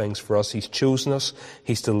incredible things for us. He's chosen us,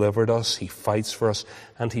 He's delivered us, He fights for us,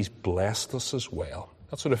 and He's blessed us as well.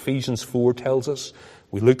 That's what Ephesians 4 tells us.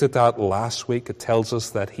 We looked at that last week. It tells us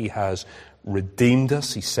that He has redeemed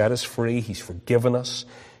us. He set us free. He's forgiven us.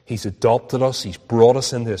 He's adopted us. He's brought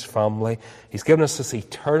us into His family. He's given us this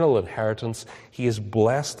eternal inheritance. He has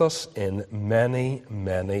blessed us in many,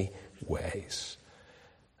 many ways.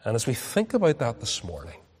 And as we think about that this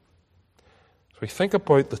morning, as we think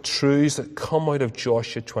about the truths that come out of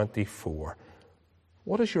Joshua 24,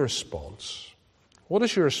 what is your response? What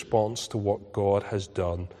is your response to what God has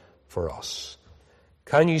done for us?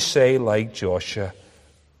 Can you say, like Joshua,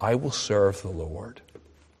 I will serve the Lord?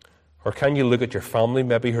 Or can you look at your family,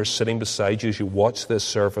 maybe who's sitting beside you as you watch this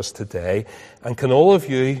service today, and can all of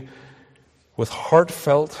you, with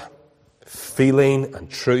heartfelt feeling and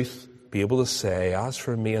truth, be able to say, as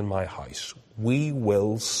for me and my house, we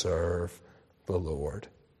will serve the Lord?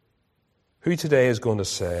 Who today is going to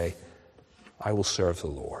say, I will serve the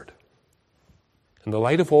Lord? In the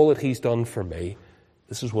light of all that He's done for me,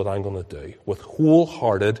 this is what I'm going to do. With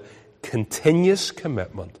wholehearted, continuous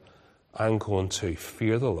commitment, I'm going to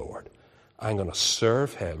fear the Lord. I'm going to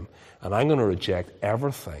serve Him. And I'm going to reject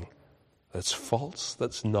everything that's false,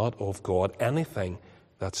 that's not of God, anything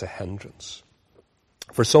that's a hindrance.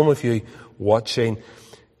 For some of you watching,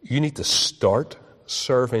 you need to start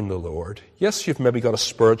serving the Lord. Yes, you've maybe got a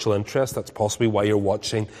spiritual interest. That's possibly why you're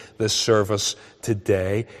watching this service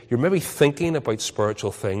today. You're maybe thinking about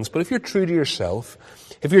spiritual things. But if you're true to yourself,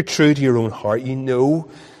 if you're true to your own heart, you know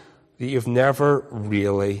that you've never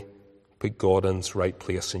really put God in His right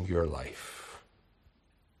place in your life.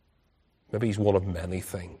 Maybe He's one of many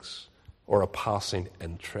things, or a passing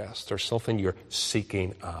interest, or something you're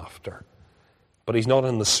seeking after. But He's not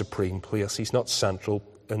in the supreme place. He's not central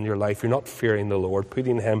in your life. You're not fearing the Lord,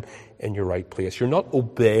 putting Him in your right place. You're not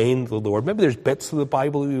obeying the Lord. Maybe there's bits of the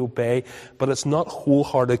Bible you obey, but it's not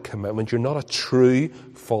wholehearted commitment. You're not a true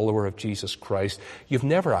follower of Jesus Christ. You've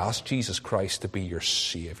never asked Jesus Christ to be your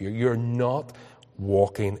Savior. You're not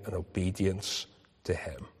walking in obedience to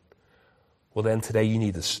Him. Well, then today you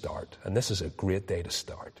need to start, and this is a great day to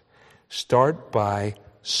start. Start by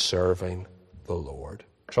serving the Lord,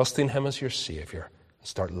 trusting Him as your Savior, and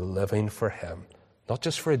start living for Him. Not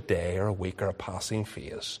just for a day or a week or a passing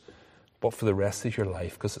phase, but for the rest of your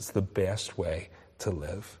life, because it's the best way to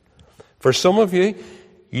live. For some of you,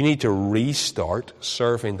 you need to restart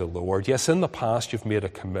serving the Lord. Yes, in the past you've made a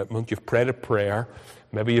commitment, you've prayed a prayer,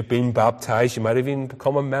 maybe you've been baptized, you might have even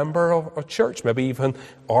become a member of a church, maybe even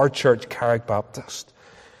our church, Carrickfergus Baptist.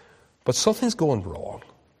 But something's going wrong.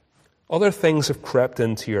 Other things have crept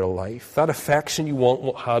into your life. That affection you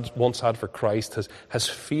once had for Christ has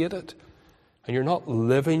faded, and you're not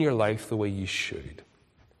living your life the way you should.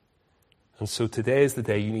 And so today is the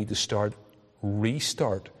day you need to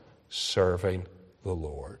restart serving the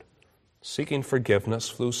Lord, seeking forgiveness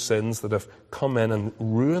for those sins that have come in and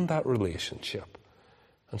ruined that relationship,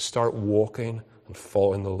 and start walking and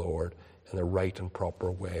following the Lord in the right and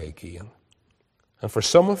proper way again. And for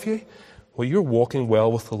some of you, well, you're walking well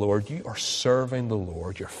with the Lord. You are serving the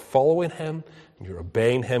Lord. You're following Him, and you're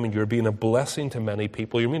obeying Him, and you're being a blessing to many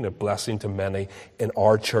people. You're being a blessing to many in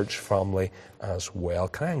our church family as well.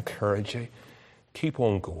 Can I encourage you? Keep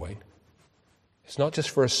on going. It's not just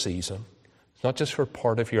for a season. It's not just for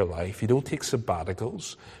part of your life. You don't take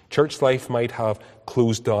sabbaticals. Church life might have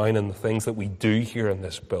closed down in the things that we do here in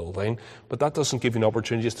this building, but that doesn't give you an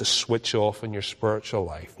opportunity just to switch off in your spiritual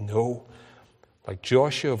life. No. Like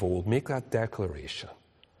Joshua of old, make that declaration.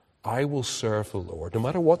 I will serve the Lord. No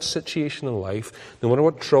matter what situation in life, no matter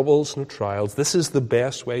what troubles and trials, this is the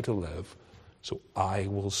best way to live. So I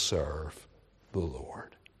will serve the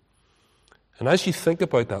Lord. And as you think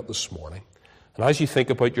about that this morning, and as you think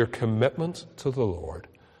about your commitment to the Lord,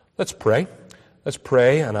 let's pray. Let's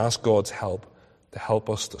pray and ask God's help to help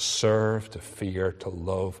us to serve, to fear, to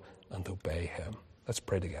love, and to obey Him. Let's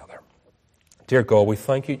pray together. Dear God, we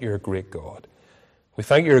thank you you're a great God. We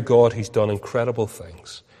thank you're a God who's done incredible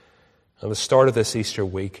things. At the start of this Easter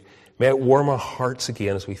week, may it warm our hearts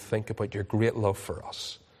again as we think about your great love for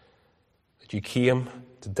us. That you came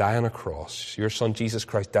to die on a cross. Your Son, Jesus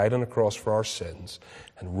Christ, died on a cross for our sins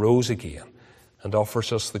and rose again and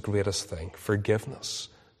offers us the greatest thing, forgiveness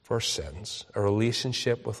for our sins, a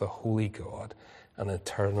relationship with a holy God, and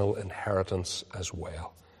eternal inheritance as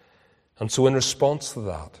well. And so in response to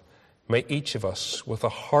that, may each of us, with a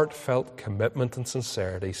heartfelt commitment and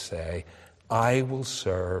sincerity, say, I will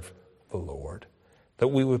serve the Lord. That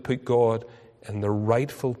we would put God in the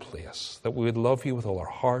rightful place. That we would love you with all our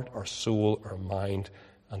heart, our soul, our mind,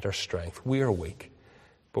 and our strength. We are weak,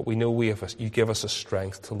 but we know you give us a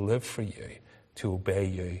strength to live for you, to obey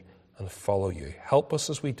you, and follow you. Help us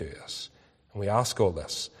as we do this. And we ask all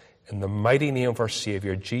this in the mighty name of our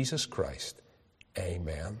Saviour, Jesus Christ.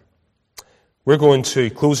 Amen. We're going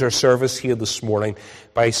to close our service here this morning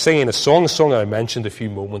by singing a song I mentioned a few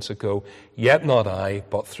moments ago, Yet Not I,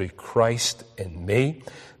 But Through Christ in Me.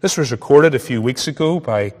 This was recorded a few weeks ago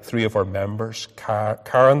by three of our members,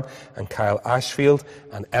 Karen and Kyle Ashfield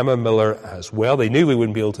and Emma Miller as well. They knew we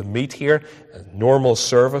wouldn't be able to meet here in normal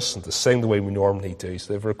service and to sing the way we normally do,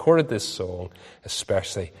 so they've recorded this song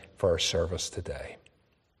especially for our service today.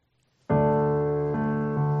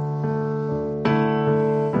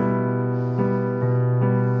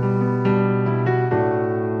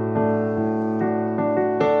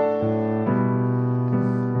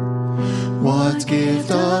 What gift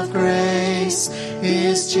of grace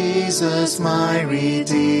is Jesus my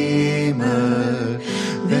Redeemer?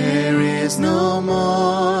 There is no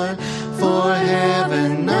more for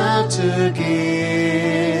heaven now to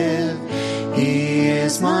give. He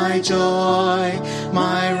is my joy,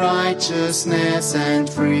 my righteousness and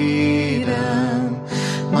freedom,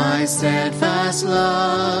 my steadfast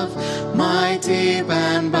love, my deep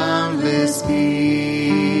and boundless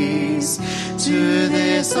peace. To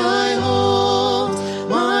this I hold,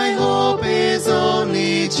 my hope is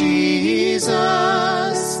only Jesus,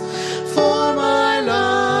 for my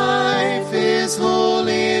life is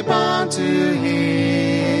wholly bound to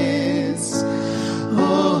His.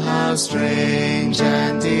 Oh, how strange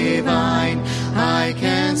and divine, I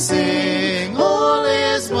can sing, all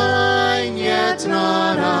is mine, yet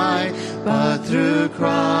not I, but through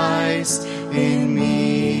Christ in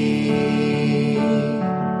me.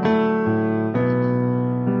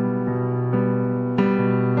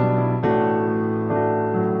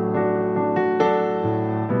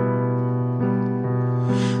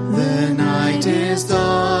 Is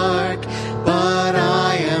dark, but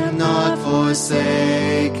I am not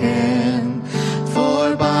forsaken,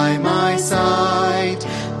 for by my side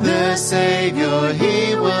the Savior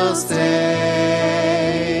He will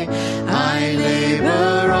stay. I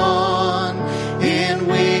labor on in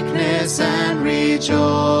weakness and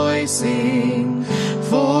rejoicing,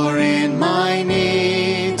 for in my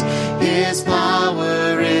need His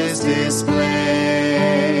power is displayed.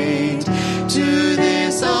 To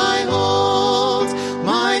this I hold,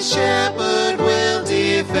 my shepherd will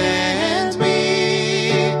defend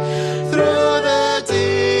me. Through the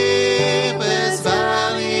deepest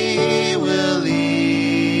valley He will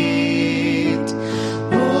lead.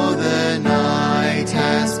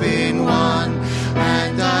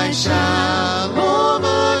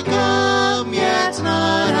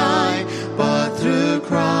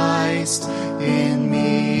 Christ in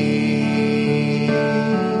me.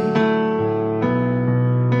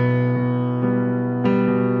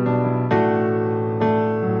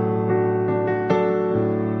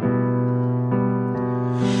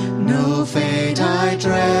 No fate I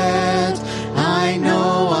dread, I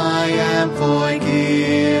know I am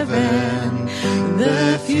forgiven.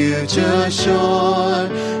 The future sure,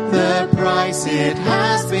 the price it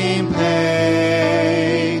has been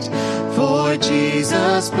paid. For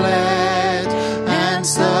Jesus bled and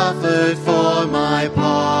suffered for my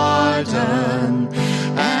pardon,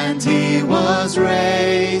 and he was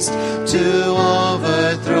raised to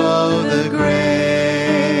overthrow the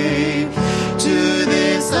grave. To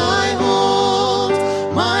this I hold,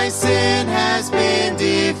 my sin has been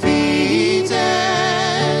defeated.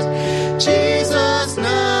 Jesus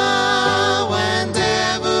now and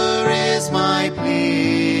ever is my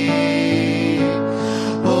plea.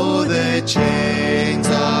 Oh, the chains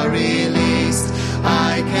are released,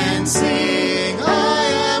 I can sing, I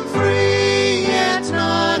am free, yet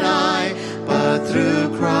not I, but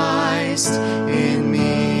through Christ in me.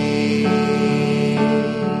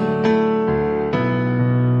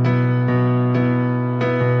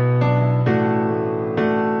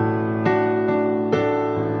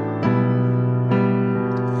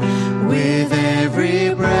 With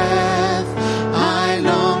every breath I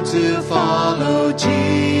long to follow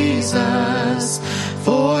Jesus,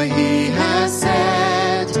 for he has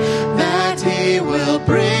said that he will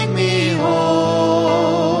bring me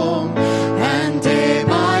home. And day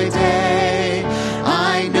by day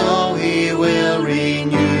I know he will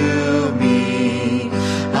renew me,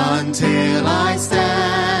 until I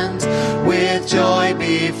stand with joy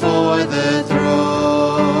before the throne.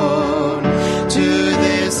 To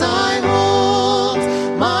this I hold,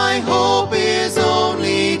 my hope is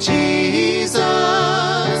only Jesus.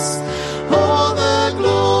 All the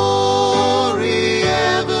glory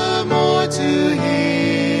evermore to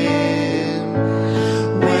him.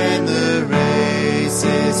 When the race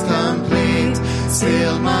is complete,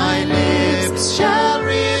 still my lips shall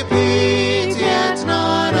repeat, yet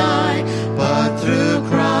not I, but through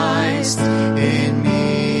Christ in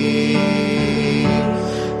me.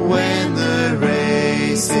 When the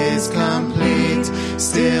race is complete,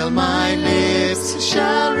 still my lips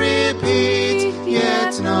shall repeat,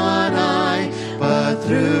 yet not I, but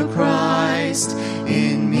through Christ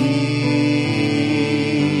in me.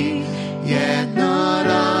 Yet not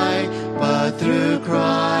I, but through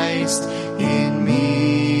Christ in me.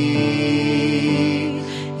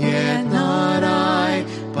 Yet not I,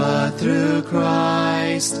 but through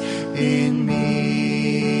Christ in me.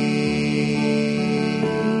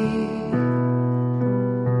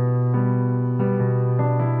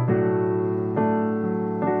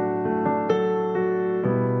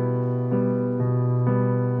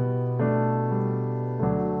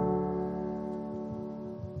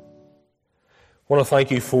 I want to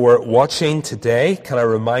thank you for watching today. Can I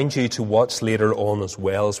remind you to watch later on as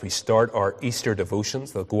well as we start our Easter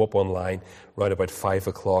devotions. They'll go up online right about 5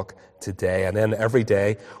 o'clock today, and then every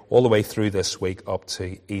day all the way through this week up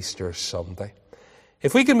to Easter Sunday.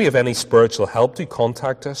 If we can be of any spiritual help, do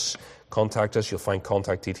contact us. You'll find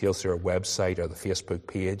contact details through our website or the Facebook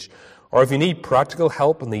page. Or if you need practical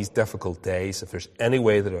help in these difficult days, if there's any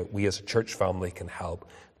way that we as a church family can help,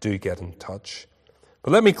 do get in touch.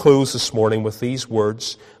 But let me close this morning with these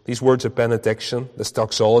words of benediction, this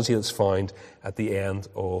doxology that's found at the end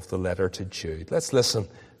of the letter to Jude. Let's listen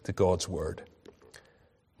to God's word.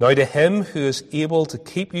 Now to him who is able to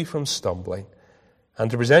keep you from stumbling and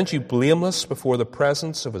to present you blameless before the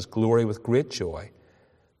presence of his glory with great joy,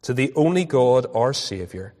 to the only God, our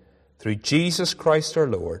Saviour, through Jesus Christ our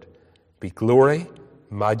Lord, be glory,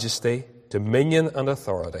 majesty, dominion and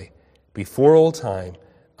authority before all time,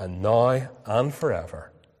 and now and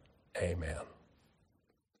forever. Amen.